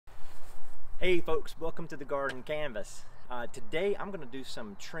Hey folks, welcome to the Garden Canvas. Today I'm going to do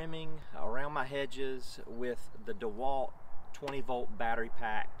some trimming around my hedges with the Dewalt 20-volt battery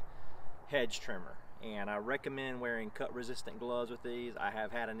packed hedge trimmer, and I recommend wearing cut resistant gloves with these. I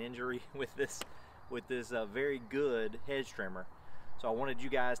have had an injury with this very good hedge trimmer, so I wanted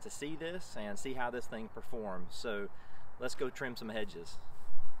you guys to see this and see how this thing performs. So let's go trim some hedges.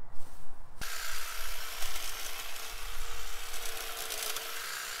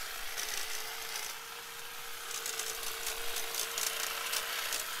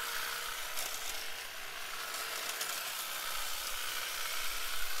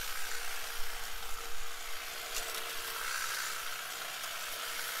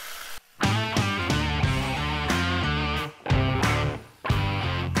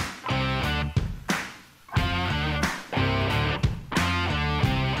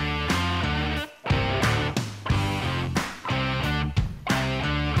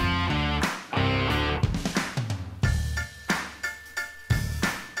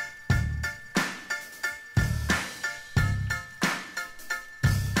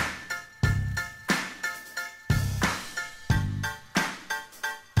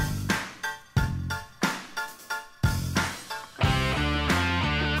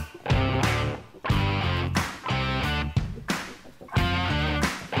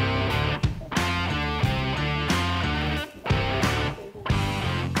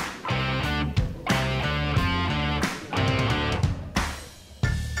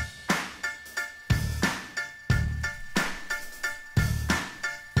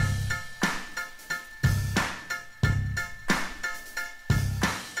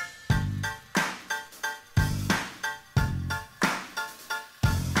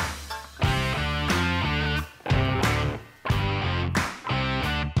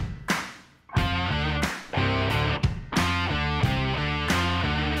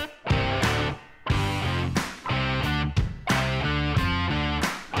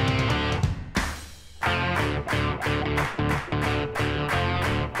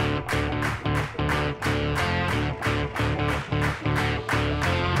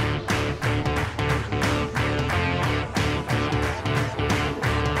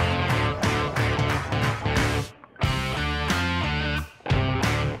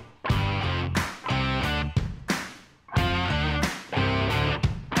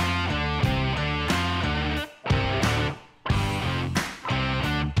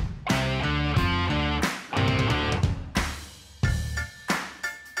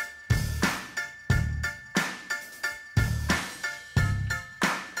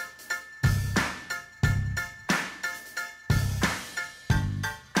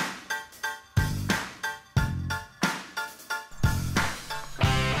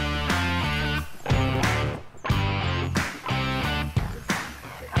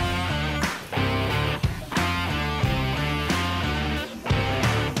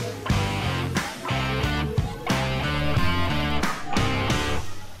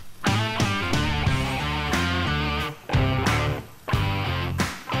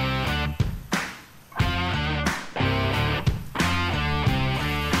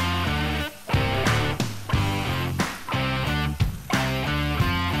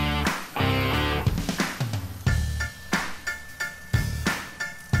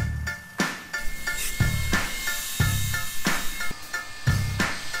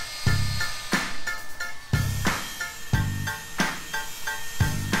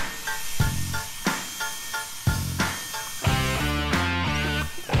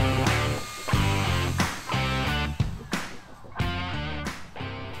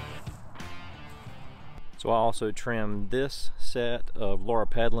 So I also trimmed this set of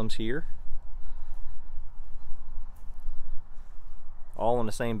loropetalums here, all in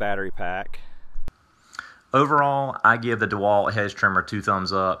the same battery pack. Overall, I give the Dewalt hedge trimmer 2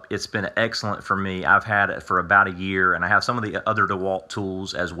 thumbs up. It's been excellent for me. I've had it for about a year, and I have some of the other Dewalt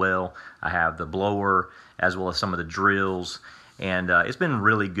tools as well. I have the blower as well as some of the drills, and it's been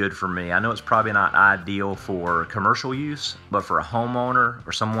really good for me. I know it's probably not ideal for commercial use, but for a homeowner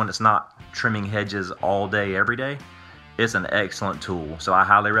or someone that's not trimming hedges all day, every day, it's an excellent tool. So I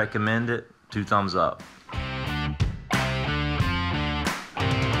highly recommend it. 2 thumbs up.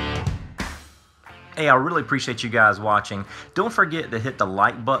 Hey, I really appreciate you guys watching. Don't forget to hit the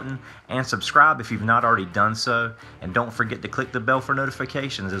like button and subscribe if you've not already done so. And don't forget to click the bell for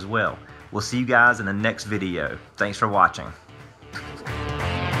notifications as well. We'll see you guys in the next video. Thanks for watching.